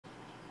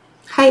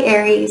Hi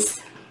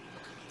Aries.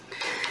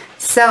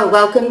 So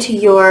welcome to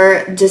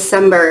your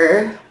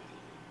December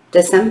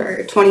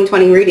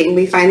 2020 reading.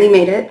 We finally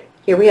made it.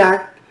 Here we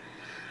are.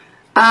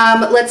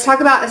 Let's talk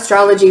about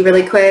astrology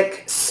really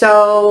quick.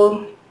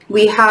 So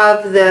we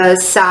have the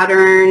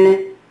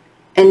Saturn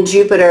and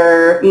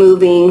Jupiter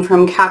moving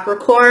from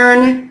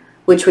Capricorn,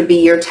 which would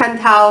be your 10th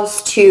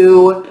house,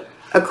 to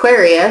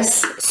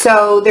Aquarius.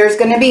 So there's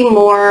going to be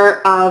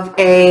more of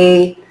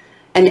an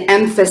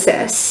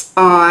emphasis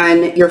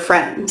on your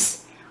friends,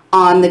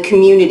 on the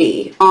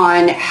community,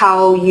 on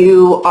how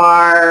you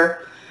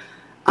are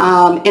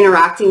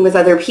interacting with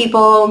other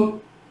people.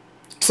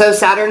 So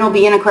Saturn will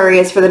be in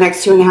Aquarius for the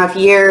next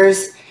 2.5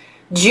 years.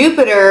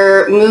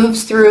 Jupiter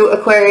moves through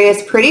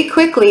Aquarius pretty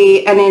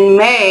quickly, and in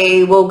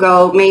May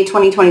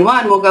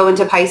 2021, we'll go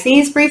into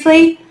Pisces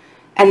briefly,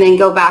 and then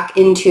go back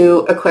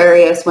into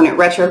Aquarius when it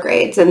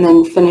retrogrades and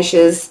then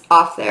finishes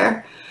off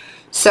there.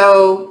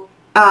 So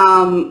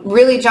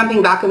really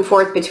jumping back and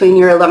forth between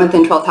your 11th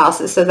and 12th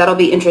houses. So that'll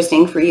be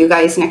interesting for you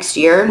guys next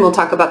year, and we'll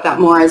talk about that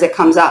more as it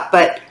comes up.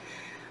 But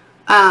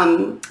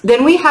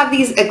then we have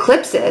these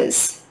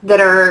eclipses that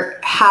are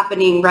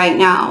happening right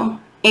now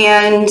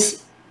and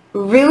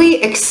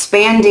really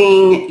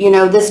expanding,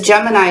 this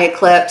Gemini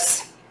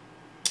eclipse.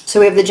 So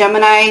we have the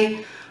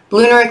Gemini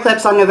lunar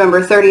eclipse on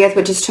November 30th,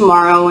 which is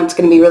tomorrow. It's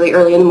going to be really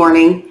early in the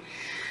morning.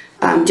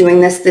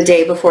 Doing this the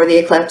day before the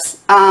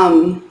eclipse.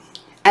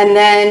 And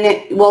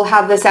then we'll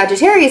have the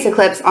Sagittarius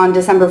eclipse on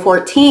December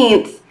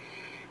 14th.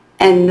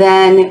 And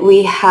then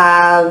we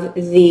have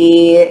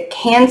the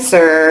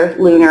Cancer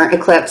lunar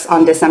eclipse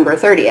on December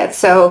 30th.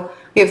 So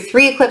we have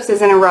 3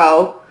 eclipses in a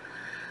row.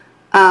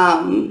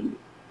 And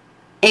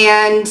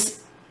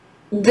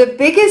the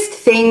biggest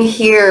thing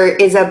here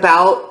is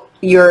about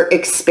your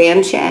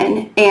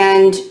expansion.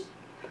 And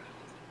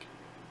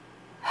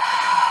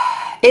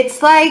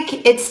it's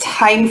like it's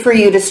time for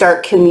you to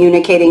start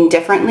communicating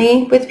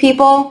differently with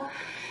people.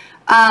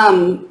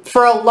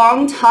 For a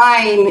long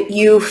time,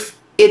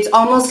 it's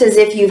almost as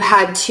if you've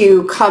had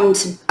to come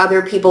to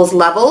other people's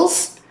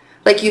levels.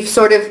 Like you've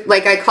sort of,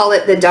 like I call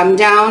it the dumb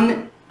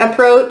down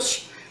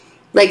approach.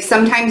 Like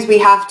sometimes we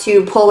have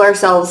to pull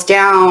ourselves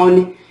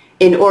down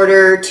in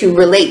order to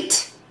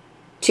relate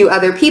to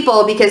other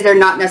people because they're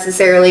not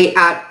necessarily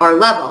at our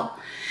level.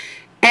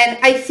 And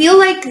I feel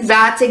like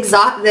that's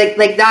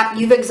like that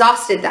you've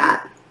exhausted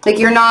that. Like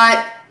you're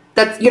not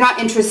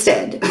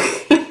interested.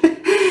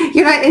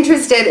 You're not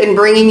interested in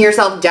bringing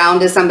yourself down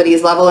to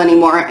somebody's level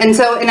anymore. And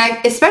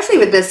especially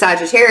with this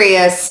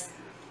Sagittarius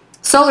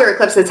solar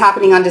eclipse that's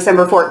happening on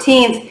December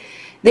 14th,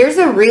 there's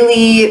a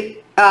really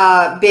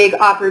big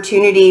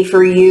opportunity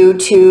for you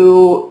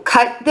to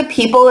cut the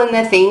people and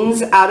the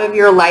things out of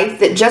your life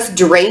that just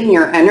drain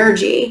your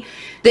energy,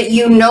 that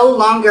you no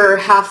longer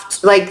have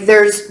to, like,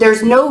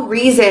 there's no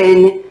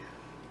reason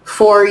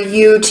for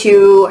you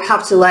to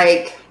have to,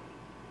 like,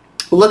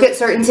 look at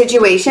certain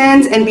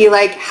situations and be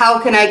like, how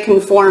can I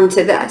conform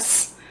to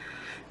this,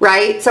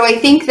 right? So I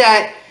think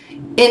that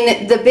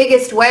in the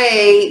biggest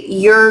way,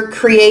 you're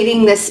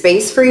creating this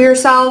space for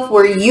yourself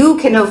where you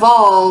can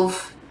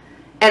evolve.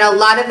 And a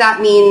lot of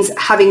that means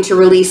having to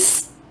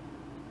release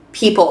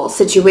people,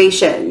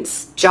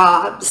 situations,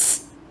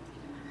 jobs,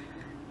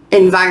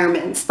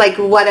 environments, like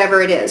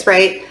whatever it is,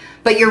 right?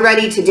 But you're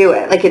ready to do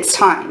it. Like it's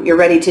time. You're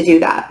ready to do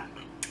that.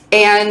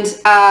 And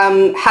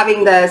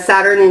having the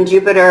Saturn and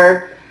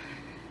Jupiter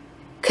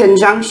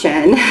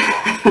conjunction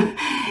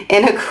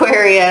in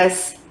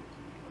Aquarius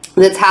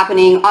that's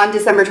happening on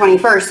December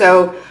 21st.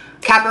 So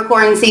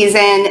Capricorn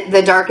season,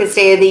 the darkest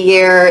day of the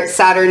year,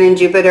 Saturn and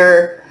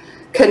Jupiter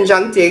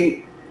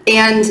conjuncting.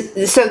 And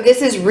so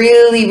this is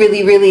really,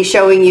 really, really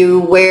showing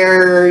you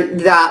where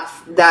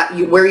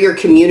where your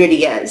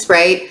community is,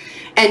 right?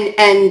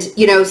 And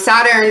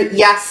Saturn,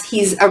 yes,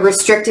 he's a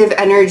restrictive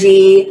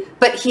energy,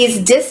 but he's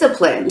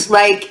disciplined.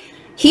 Like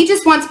he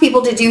just wants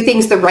people to do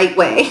things the right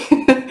way.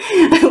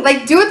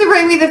 Like do it the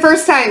right way the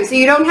first time so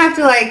you don't have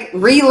to like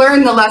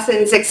relearn the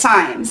lesson 6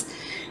 times.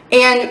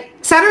 And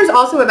Saturn's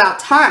also about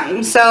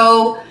time.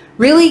 So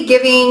really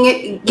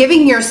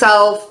giving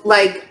yourself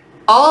like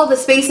all the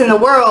space in the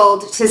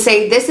world to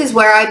say, this is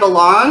where I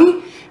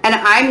belong, and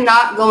I'm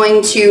not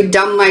going to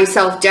dumb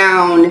myself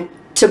down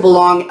to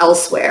belong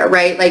elsewhere,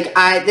 right? Like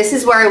this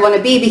is where I want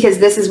to be because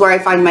this is where I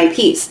find my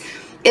peace.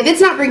 If it's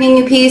not bringing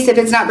you peace, if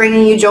it's not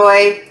bringing you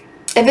joy,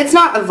 if it's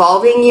not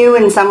evolving you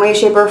in some way,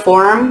 shape, or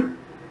form,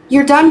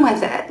 you're done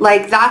with it.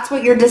 Like that's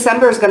what your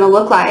December is going to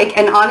look like.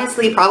 And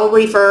honestly,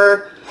 probably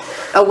for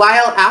a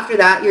while after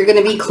that, you're going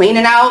to be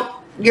cleaning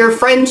out your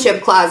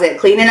friendship closet,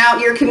 cleaning out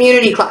your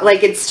community closet.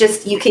 Like it's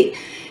just, you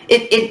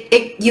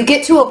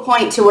get to a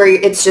point to where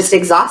it's just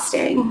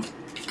exhausting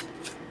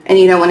and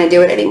you don't want to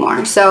do it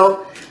anymore.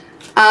 So,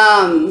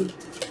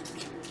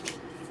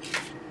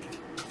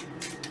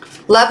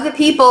 love the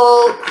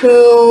people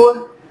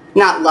who,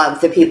 not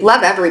love the people,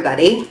 love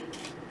everybody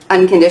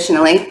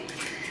unconditionally,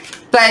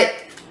 but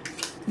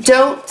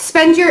don't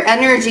spend your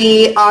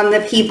energy on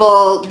the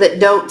people that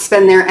don't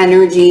spend their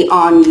energy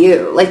on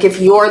you. Like if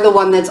you're the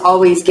one that's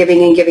always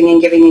giving and giving and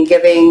giving and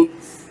giving,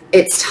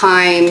 it's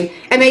time,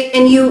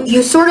 and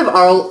you sort of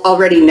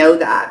already know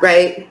that,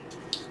 right?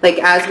 Like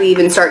as we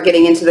even start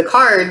getting into the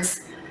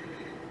cards,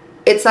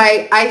 it's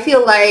like, I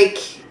feel like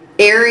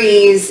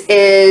Aries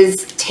is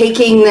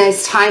taking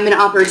this time and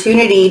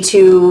opportunity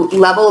to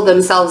level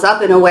themselves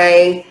up in a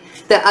way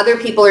that other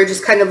people are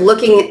just kind of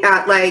looking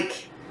at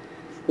like,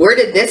 where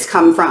did this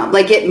come from?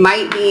 Like it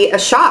might be a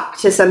shock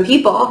to some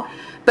people,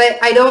 but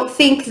I don't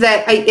think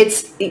that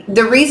it's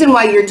the reason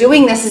why you're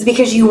doing this is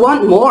because you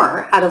want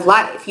more out of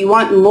life. You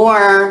want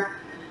more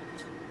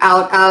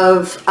out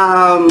of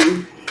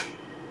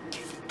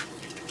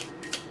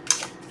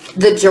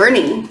the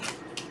journey.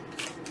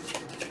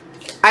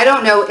 I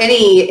don't know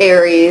any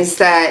Aries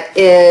that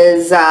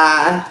is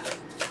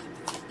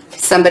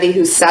somebody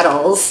who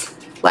settles.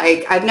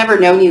 Like, I've never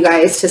known you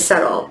guys to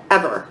settle,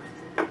 ever.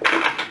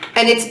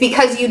 And it's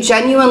because you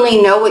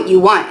genuinely know what you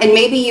want. And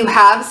maybe you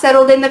have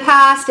settled in the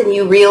past and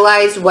you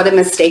realized what a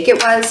mistake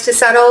it was to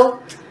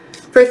settle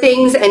for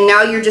things, and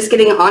now you're just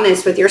getting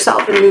honest with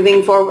yourself and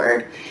moving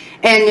forward.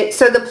 And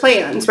so the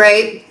plans,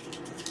 right?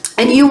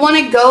 And you want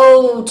to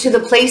go to the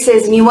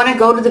places, and you want to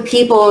go to the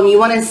people, and you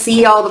want to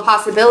see all the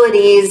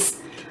possibilities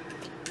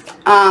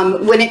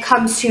when it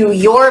comes to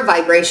your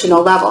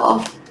vibrational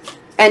level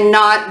and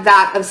not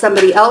that of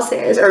somebody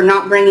else's, or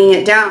not bringing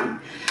it down.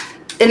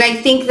 And I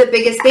think the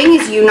biggest thing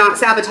is you not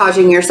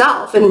sabotaging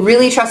yourself and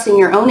really trusting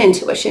your own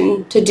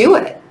intuition to do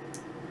it.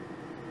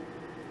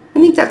 I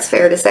think that's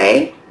fair to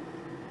say.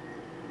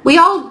 We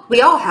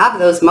all have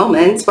those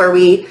moments where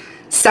we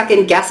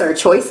second guess our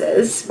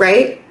choices,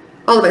 right?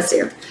 All of us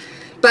do.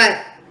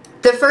 But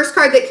the first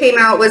card that came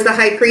out was the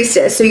High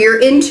Priestess. So your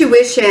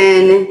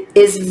intuition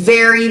is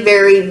very,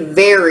 very,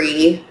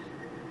 very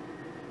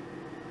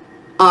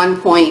on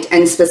point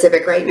and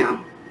specific right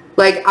now.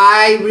 Like,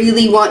 I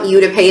really want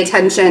you to pay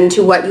attention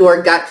to what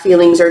your gut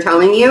feelings are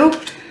telling you.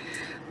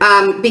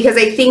 Because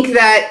I think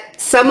that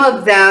some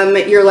of them,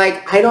 you're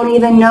like, I don't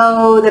even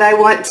know that I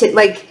want to,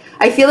 like,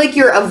 I feel like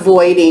you're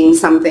avoiding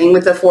something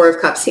with the Four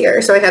of Cups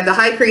here. So I have the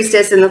High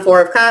Priestess and the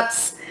Four of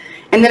Cups.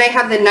 And then I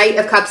have the Knight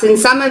of Cups. And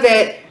some of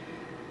it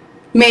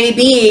may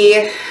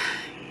be,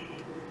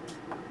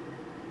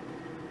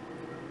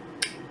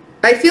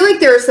 I feel like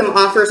there are some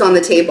offers on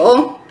the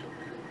table.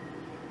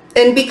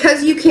 And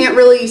because you can't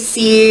really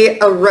see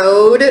a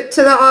road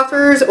to the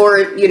offers, or,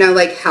 you know,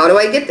 like, how do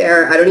I get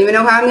there? I don't even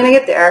know how I'm going to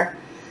get there.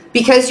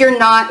 Because you're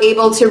not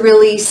able to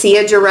really see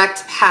a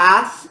direct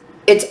path,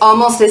 it's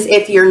almost as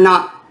if you're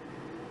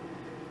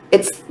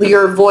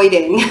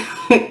avoiding.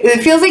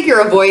 It feels like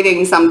you're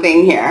avoiding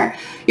something here.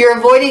 You're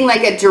avoiding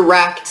like a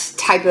direct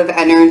type of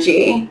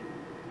energy,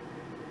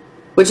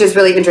 which is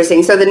really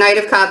interesting. So the Knight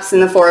of Cups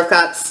and the Four of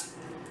Cups.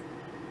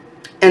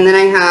 And then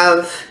I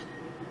have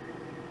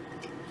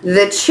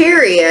the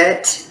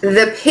Chariot,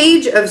 the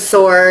Page of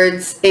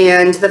Swords,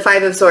 and the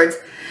Five of Swords.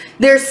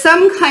 There's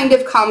some kind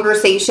of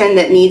conversation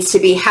that needs to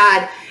be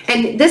had.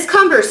 And this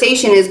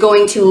conversation is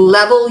going to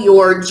level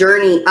your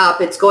journey up.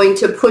 It's going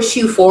to push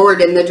you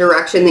forward in the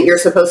direction that you're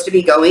supposed to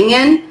be going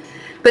in.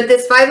 But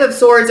this Five of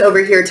Swords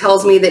over here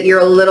tells me that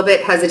you're a little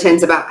bit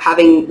hesitant about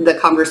having the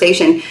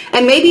conversation.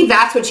 And maybe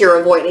that's what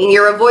you're avoiding.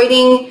 You're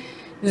avoiding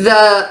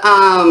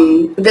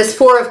the, this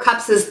Four of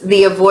Cups is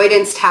the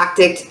avoidance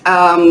tactic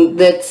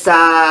that's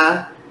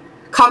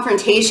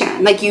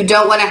confrontation. Like, you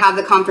don't want to have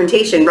the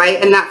confrontation,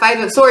 right? And that Five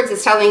of Swords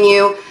is telling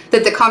you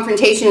that the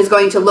confrontation is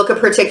going to look a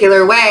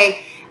particular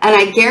way. And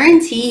I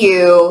guarantee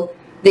you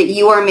that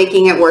you are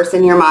making it worse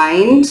in your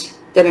mind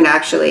than it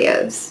actually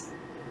is.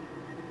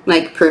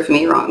 Like, prove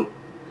me wrong.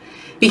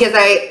 Because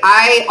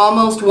I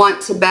almost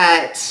want to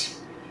bet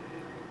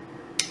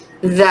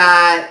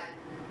that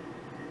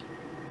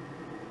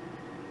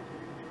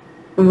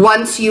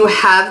once you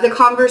have the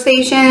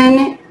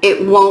conversation,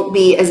 it won't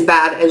be as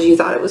bad as you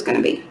thought it was going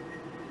to be.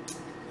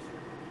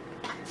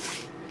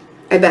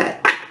 I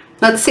bet.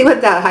 Let's see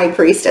what that High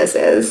Priestess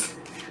is.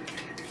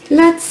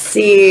 Let's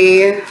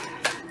see.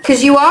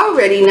 Because you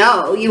already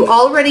know. You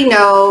already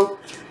know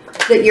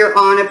that you're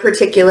on a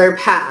particular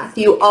path.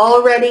 You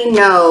already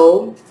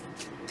know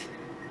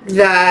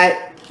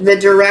that the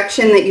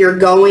direction that you're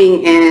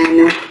going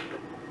in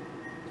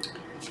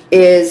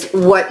is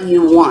what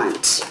you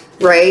want,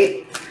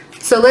 right?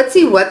 So let's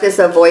see what this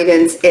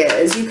avoidance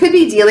is. You could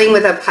be dealing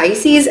with a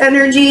Pisces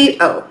energy.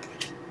 Oh,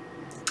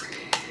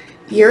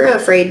 you're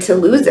afraid to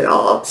lose it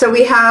all. So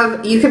we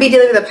have, you could be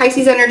dealing with a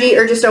Pisces energy,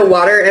 or just a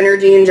water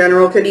energy in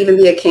general. Could even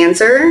be a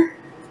Cancer.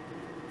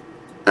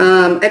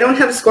 I don't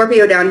have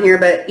Scorpio down here,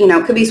 but, you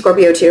know, could be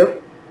Scorpio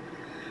too.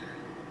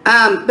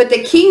 But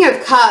the King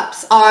of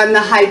Cups on the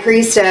High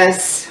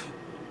Priestess,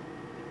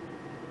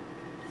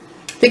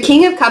 the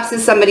King of Cups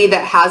is somebody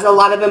that has a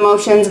lot of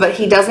emotions, but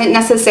he doesn't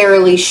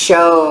necessarily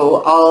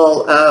show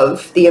all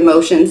of the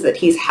emotions that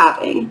he's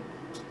having.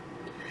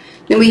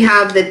 Then we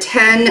have the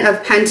Ten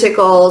of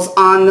Pentacles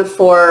on the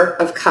Four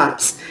of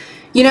Cups.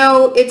 You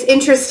know, it's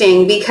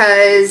interesting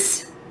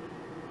because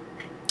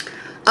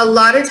a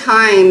lot of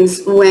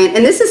times when,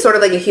 and this is sort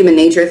of like a human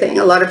nature thing,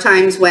 a lot of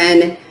times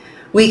when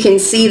we can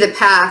see the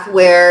path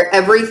where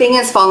everything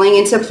is falling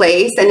into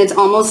place, and it's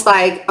almost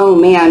like, oh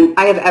man,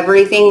 I have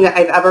everything that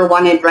I've ever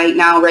wanted right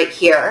now, right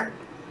here.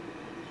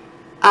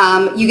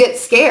 You get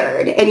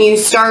scared and you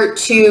start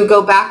to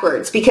go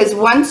backwards, because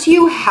once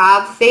you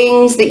have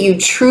things that you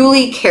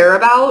truly care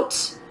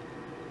about,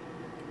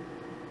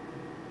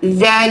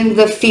 then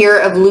the fear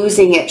of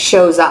losing it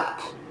shows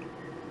up.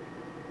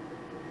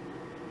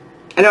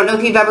 I don't know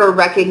if you've ever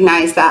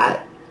recognized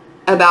that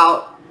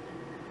about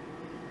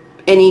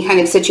any kind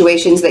of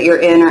situations that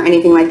you're in or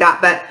anything like that,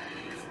 but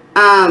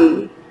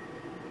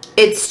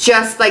it's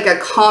just like a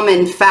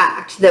common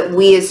fact that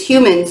we as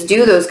humans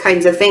do those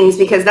kinds of things,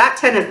 because that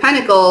 10 of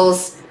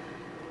Pentacles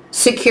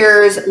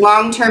secures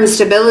long-term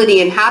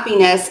stability and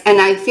happiness, and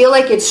I feel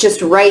like it's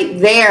just right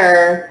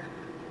there,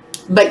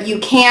 but you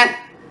can't,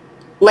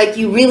 like,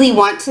 you really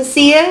want to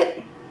see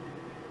it,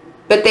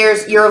 but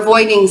you're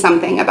avoiding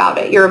something about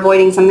it. You're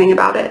avoiding something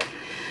about it.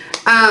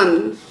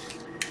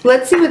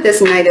 Let's see what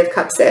this Knight of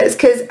Cups is,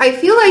 because I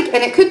feel like,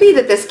 and it could be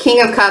that this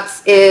King of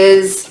Cups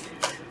is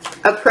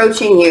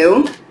approaching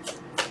you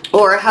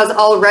or has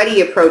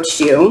already approached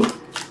you.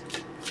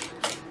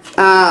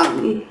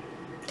 Oh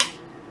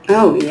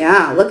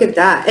yeah, look at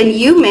that. And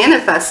you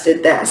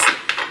manifested this.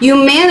 You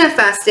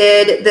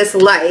manifested this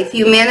life.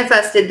 You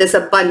manifested this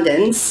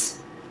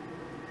abundance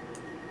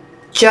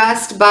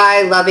just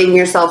by loving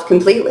yourself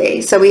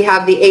completely. So we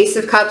have the Ace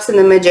of Cups and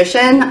the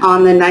Magician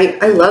on the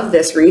Knight. I love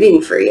this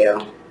reading for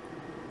you.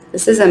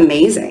 This is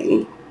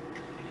amazing.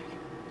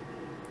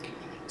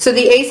 So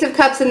the Ace of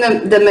Cups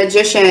and the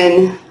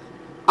Magician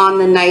on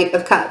the Knight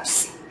of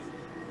Cups.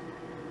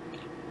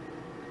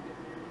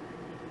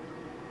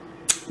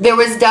 There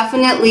was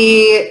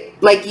definitely,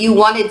 like, you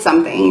wanted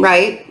something,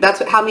 right?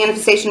 That's how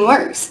manifestation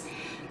works.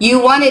 You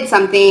wanted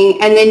something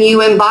and then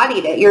you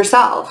embodied it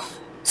yourself.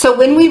 So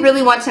when we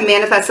really want to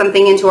manifest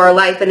something into our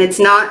life, and it's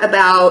not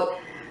about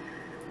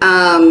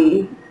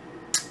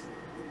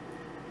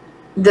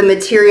the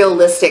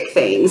materialistic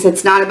things.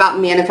 It's not about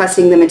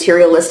manifesting the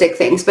materialistic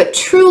things, but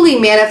truly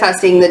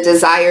manifesting the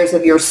desires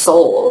of your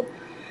soul.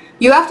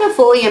 You have to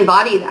fully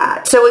embody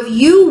that. So if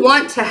you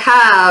want to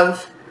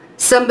have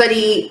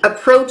somebody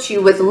approach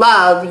you with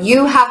love,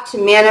 you have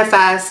to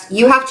manifest,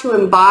 you have to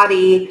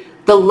embody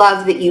the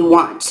love that you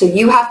want. So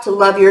you have to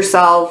love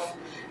yourself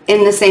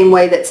in the same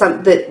way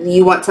that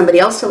you want somebody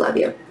else to love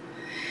you.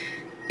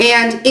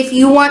 And if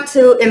you want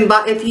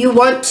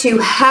to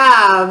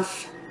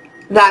have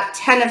that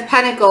 10 of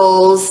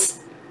Pentacles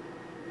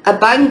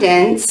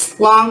abundance,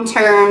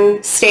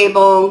 long-term,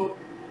 stable,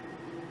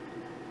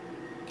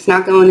 it's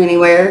not going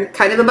anywhere,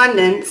 kind of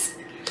abundance,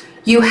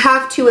 you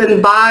have to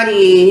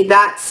embody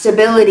that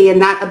stability and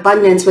that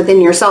abundance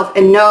within yourself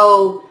and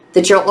know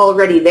that you're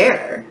already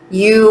there.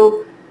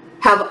 You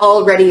have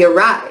already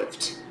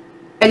arrived.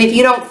 And if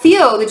you don't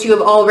feel that you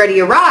have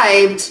already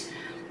arrived,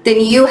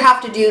 then you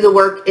have to do the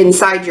work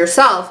inside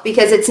yourself,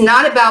 because it's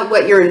not about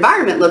what your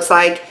environment looks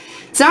like.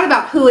 It's not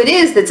about who it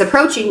is that's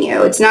approaching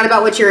you. It's not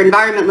about what your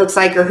environment looks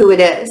like or who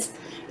it is.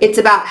 It's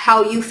about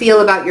how you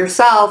feel about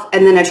yourself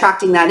and then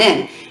attracting that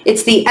in.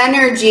 It's the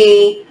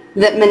energy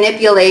that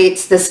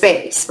manipulates the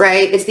space,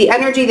 right? It's the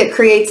energy that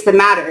creates the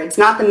matter. It's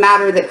not the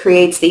matter that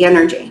creates the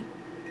energy.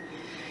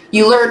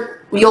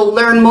 You'll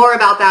learn more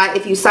about that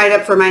if you sign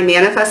up for my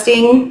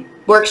manifesting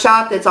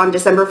workshop that's on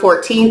December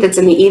 14th. It's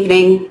in the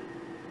evening.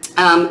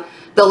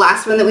 The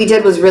last one that we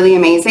did was really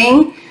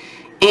amazing.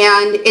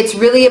 And it's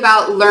really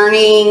about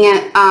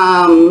learning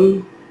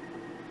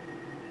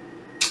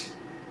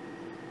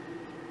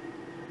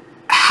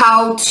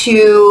how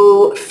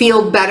to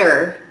feel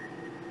better.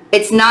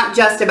 It's not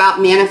just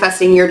about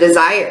manifesting your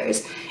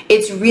desires.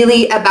 It's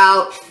really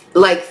about,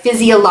 like,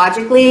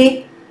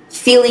 physiologically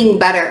feeling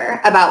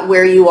better about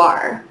where you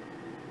are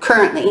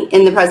currently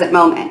in the present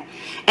moment.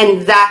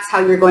 And that's how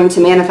you're going to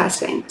manifest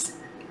things.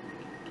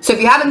 So if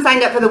you haven't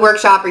signed up for the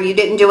workshop or you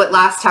didn't do it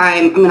last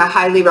time, I'm going to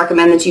highly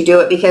recommend that you do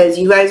it, because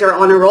you guys are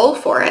on a roll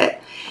for it.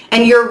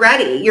 And you're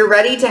ready. You're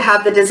ready to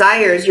have the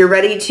desires. You're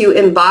ready to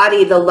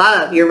embody the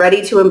love. You're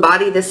ready to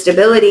embody the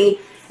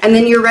stability. And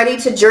then you're ready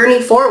to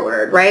journey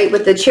forward, right,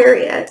 with the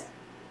Chariot.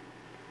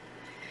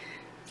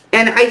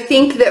 And I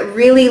think that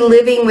really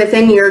living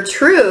within your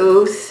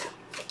truth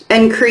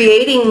and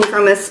creating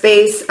from a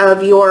space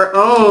of your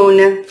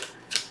own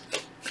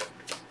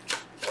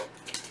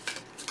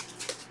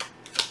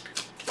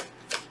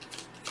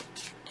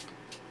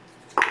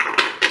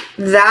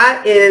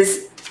that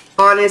is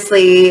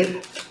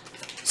honestly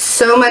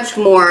so much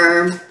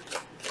more.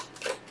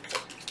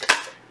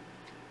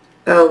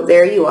 Oh,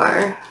 there you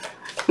are.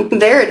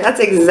 There, that's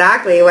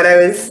exactly what I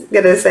was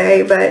gonna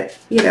say, but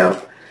you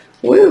know,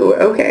 woo,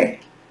 okay.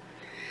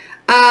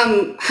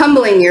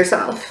 Humbling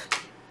yourself,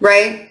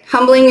 right?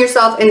 Humbling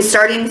yourself and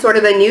starting sort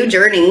of a new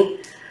journey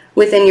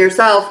within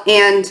yourself.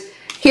 And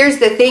here's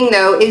the thing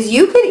though, is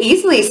you could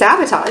easily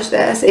sabotage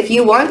this if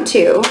you want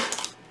to.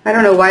 I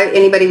don't know why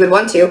anybody would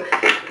want to,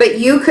 but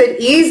you could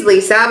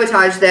easily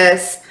sabotage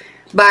this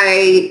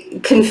by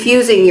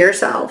confusing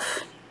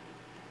yourself.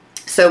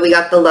 So we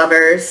got the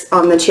Lovers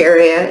on the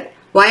Chariot.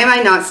 Why am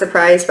I not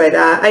surprised by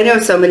that? I know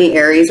so many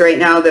Aries right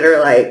now that are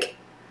like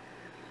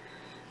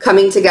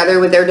coming together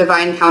with their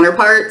divine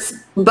counterparts.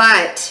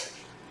 But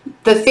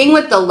the thing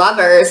with the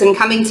Lovers and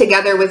coming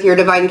together with your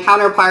divine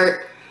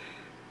counterpart,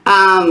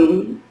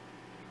 I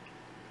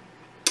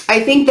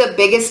think the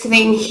biggest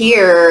thing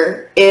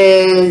here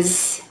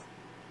is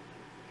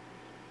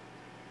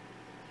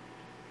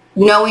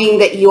knowing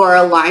that you are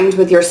aligned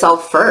with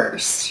yourself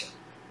first.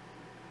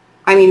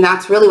 I mean,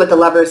 that's really what the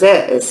Lovers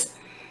is.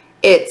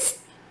 It's,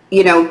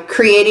 you know,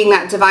 creating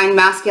that divine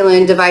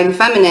masculine, divine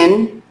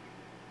feminine,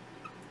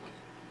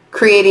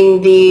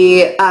 creating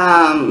the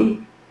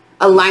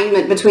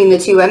alignment between the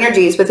two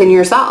energies within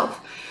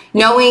yourself,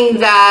 knowing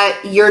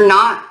that you're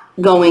not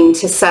going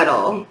to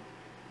settle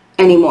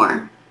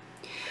anymore.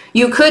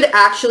 You could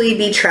actually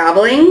be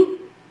traveling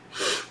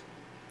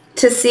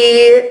to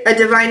see a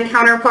divine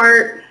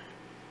counterpart,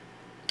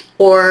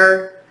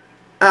 or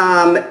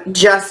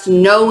just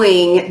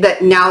knowing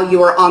that now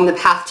you are on the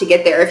path to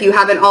get there. If you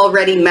haven't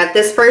already met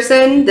this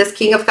person, this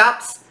King of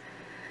Cups,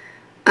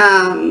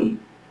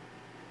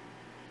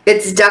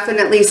 it's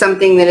definitely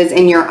something that is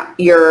in your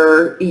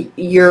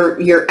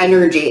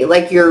energy.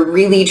 Like you're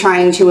really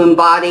trying to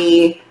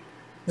embody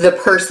the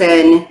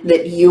person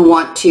that you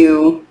want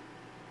to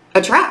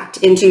attract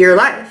into your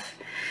life.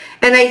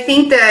 And I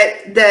think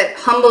that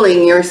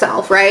humbling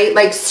yourself, right?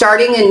 Like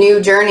starting a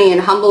new journey and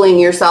humbling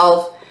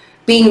yourself,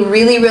 being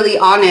really, really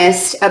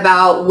honest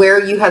about where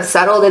you have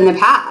settled in the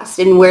past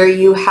and where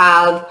you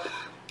have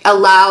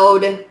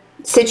allowed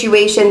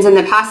situations in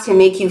the past to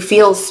make you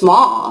feel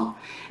small,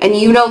 and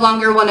you no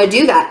longer want to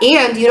do that.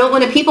 And you don't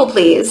want to people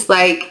please.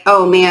 Like,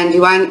 oh man,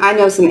 I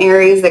know some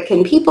Aries that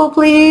can people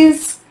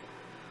please.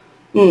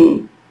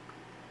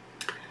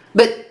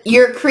 But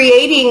you're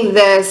creating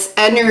this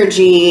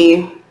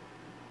energy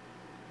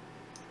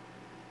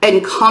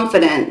and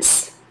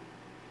confidence.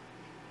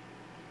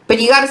 But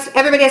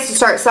everybody has to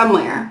start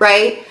somewhere,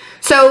 right?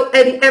 So,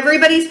 and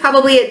everybody's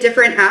probably at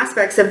different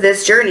aspects of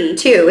this journey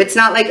too. It's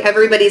not like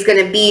everybody's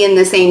going to be in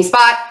the same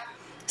spot.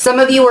 Some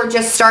of you are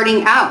just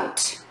starting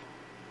out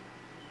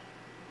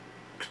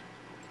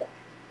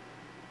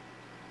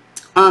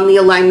on the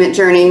alignment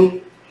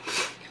journey.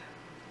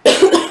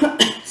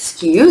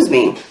 Excuse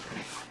me.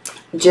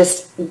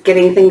 Just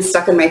getting things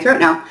stuck in my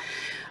throat now.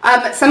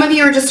 Some of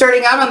you are just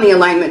starting out on the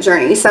alignment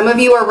journey. Some of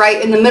you are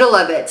right in the middle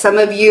of it. Some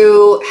of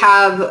you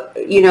have,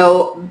 you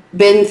know,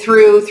 been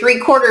through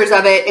 3/4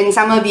 of it, and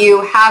some of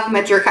you have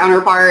met your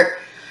counterpart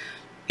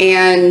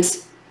and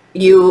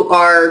you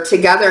are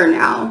together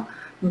now.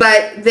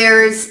 But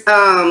there's,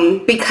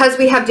 because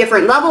we have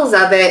different levels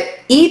of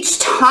it, each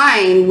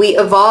time we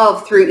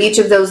evolve through each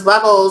of those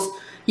levels,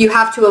 you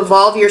have to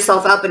evolve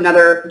yourself up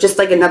just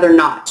like another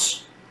notch.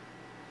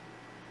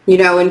 You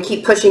know, and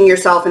keep pushing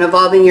yourself and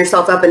evolving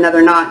yourself up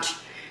another notch.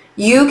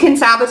 You can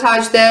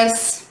sabotage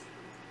this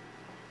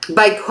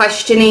by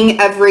questioning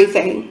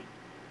everything.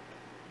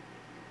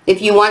 If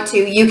you want to,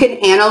 you can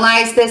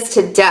analyze this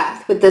to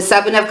death with the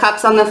 7 of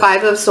Cups on the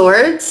 5 of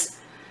Swords.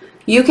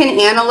 You can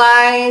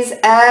analyze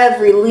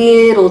every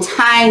little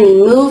tiny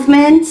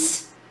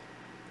movement,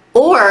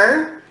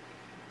 or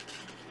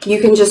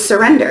you can just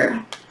surrender.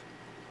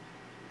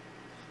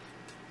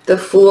 The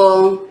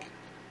Fool,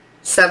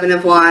 7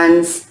 of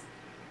Wands,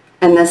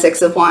 and the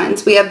 6 of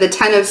Wands. We have the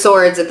 10 of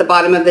Swords at the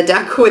bottom of the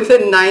deck with the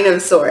 9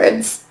 of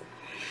Swords.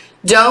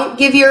 Don't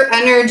give your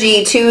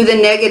energy to the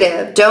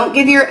negative. Don't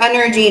give your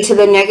energy to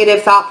the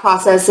negative thought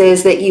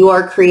processes that you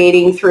are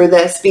creating through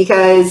this,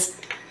 because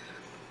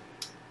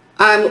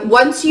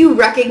once you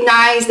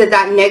recognize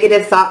that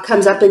negative thought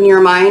comes up in your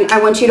mind, I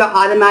want you to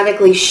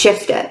automatically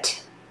shift it.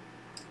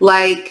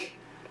 Like,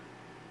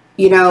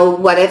 you know,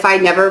 what if I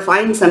never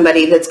find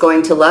somebody that's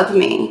going to love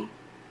me?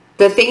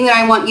 The thing that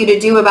I want you to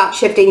do about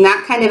shifting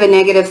that kind of a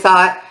negative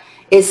thought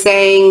is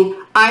saying,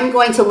 I'm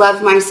going to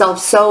love myself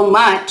so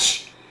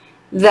much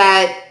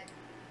that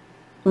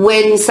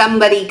when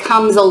somebody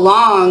comes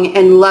along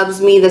and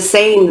loves me the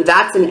same,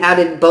 that's an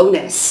added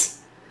bonus,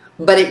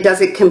 but it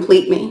doesn't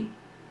complete me,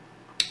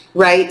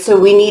 right? So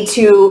we need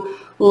to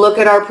look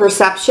at our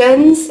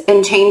perceptions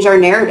and change our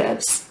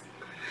narratives,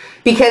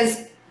 because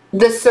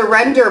the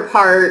surrender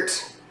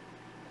part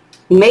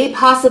may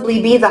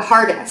possibly be the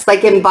hardest,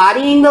 like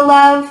embodying the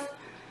love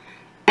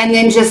and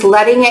then just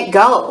letting it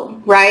go,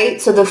 right?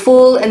 So the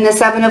Fool and the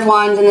 7 of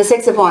Wands and the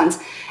 6 of Wands,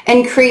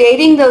 and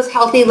creating those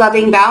healthy,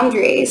 loving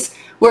boundaries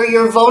where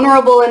you're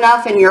vulnerable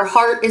enough and your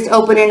heart is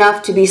open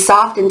enough to be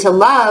soft and to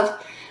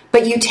love,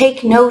 but you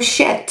take no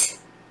shit.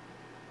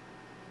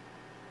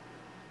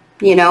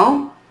 You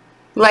know?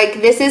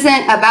 Like, this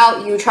isn't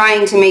about you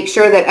trying to make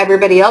sure that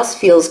everybody else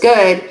feels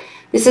good.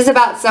 This is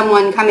about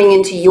someone coming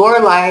into your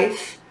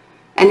life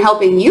and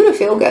helping you to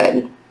feel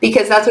good,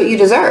 because that's what you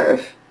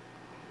deserve.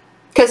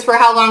 Because for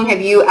how long have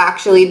you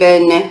actually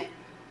been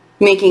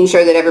making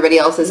sure that everybody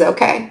else is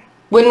okay?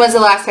 When was the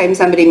last time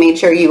somebody made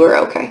sure you were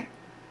okay?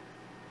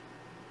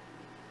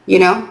 You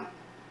know?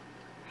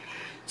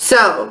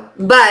 So,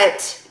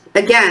 but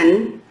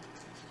again,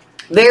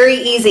 very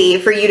easy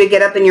for you to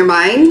get up in your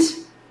mind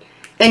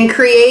and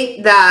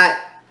create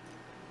that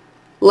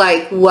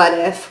like, what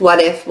if,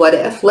 what if, what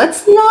if?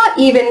 Let's not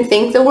even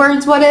think the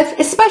words what if,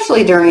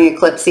 especially during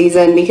eclipse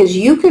season, because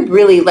you could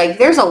really, like,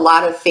 there's a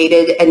lot of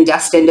fated and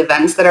destined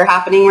events that are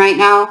happening right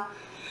now.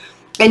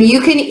 And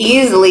you can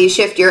easily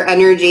shift your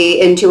energy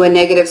into a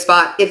negative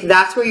spot if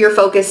that's where your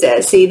focus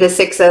is. See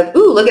the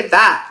ooh, look at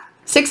that.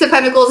 6 of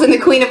Pentacles and the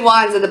Queen of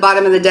Wands at the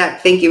bottom of the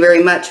deck. Thank you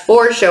very much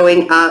for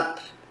showing up.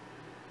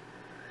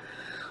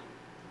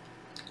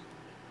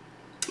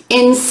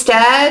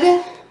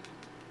 Instead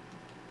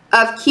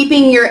of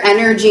keeping your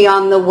energy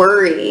on the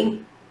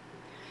worry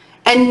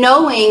and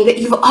knowing that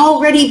you've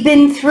already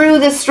been through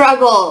the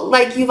struggle,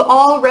 like you've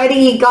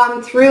already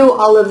gone through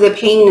all of the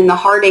pain and the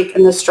heartache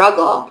and the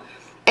struggle.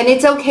 And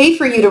it's okay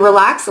for you to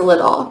relax a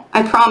little,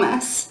 I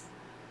promise.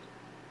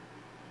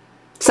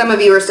 Some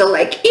of you are still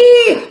like,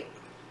 eee.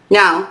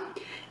 Now,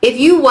 if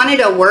you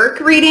wanted a work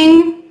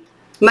reading,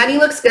 money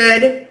looks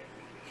good.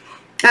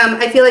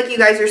 I feel like you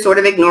guys are sort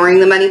of ignoring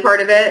the money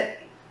part of it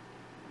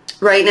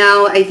right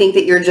now. I think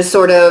that you're just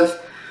sort of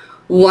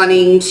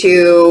wanting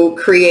to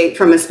create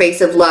from a space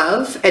of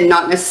love and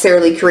not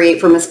necessarily create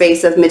from a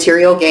space of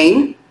material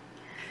gain.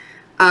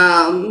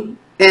 And,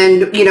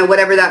 you know,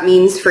 whatever that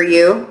means for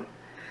you.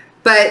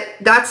 But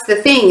that's the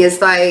thing,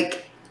 is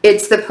like,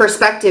 it's the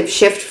perspective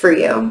shift for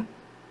you.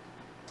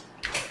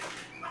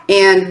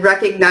 And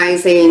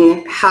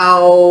recognizing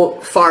how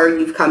far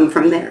you've come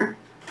from there.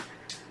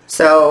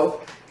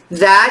 So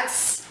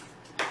that's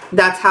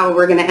how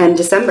we're going to end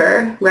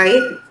December,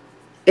 right?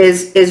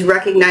 Is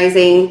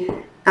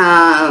recognizing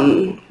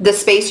the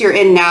space you're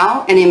in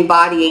now and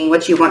embodying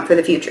what you want for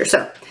the future.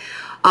 So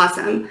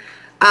awesome.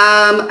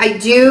 I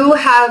do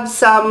have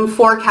some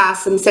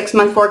forecasts, some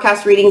 6-month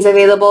forecast readings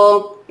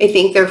available. I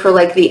think they're for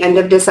like the end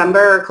of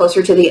December or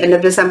closer to the end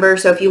of December.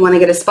 So if you want to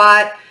get a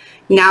spot,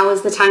 now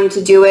is the time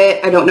to do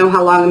it. I don't know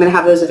how long I'm going to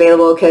have those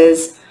available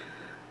because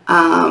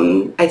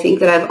I think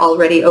that I've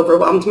already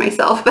overwhelmed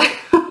myself, but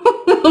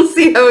we'll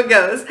see how it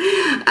goes.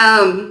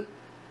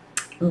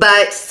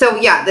 But so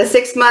yeah, the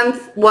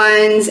 6-month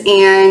ones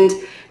and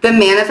the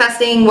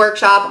manifesting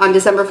workshop on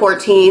December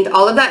 14th,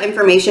 all of that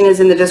information is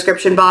in the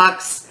description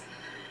box.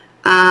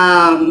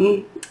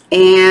 And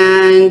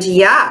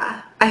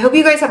yeah, I hope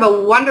you guys have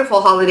a wonderful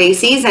holiday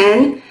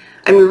season.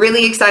 I'm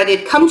really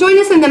excited. Come join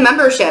us in the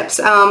memberships.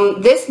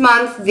 This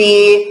month,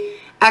 the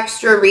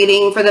extra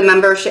reading for the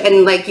membership,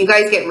 and like you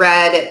guys get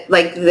read,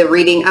 like the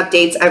reading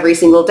updates every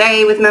single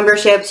day with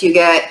memberships. You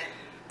get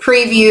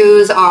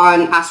previews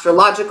on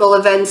astrological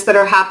events that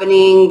are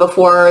happening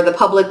before the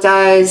public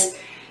does.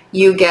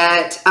 You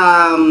get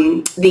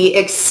the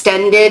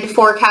extended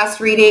forecast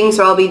reading.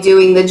 So I'll be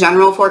doing the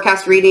general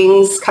forecast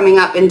readings coming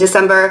up in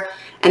December.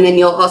 And then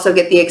you'll also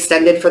get the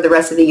extended for the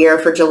rest of the year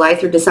for July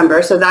through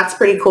December. So that's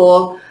pretty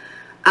cool.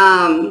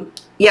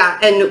 Yeah,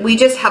 and we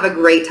just have a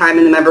great time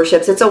in the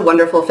memberships. It's a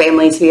wonderful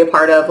family to be a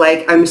part of.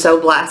 Like, I'm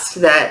so blessed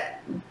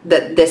that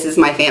this is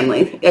my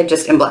family. I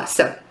just am blessed.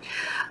 So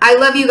I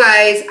love you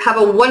guys. Have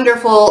a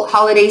wonderful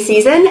holiday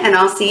season, and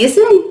I'll see you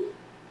soon.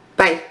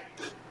 Bye.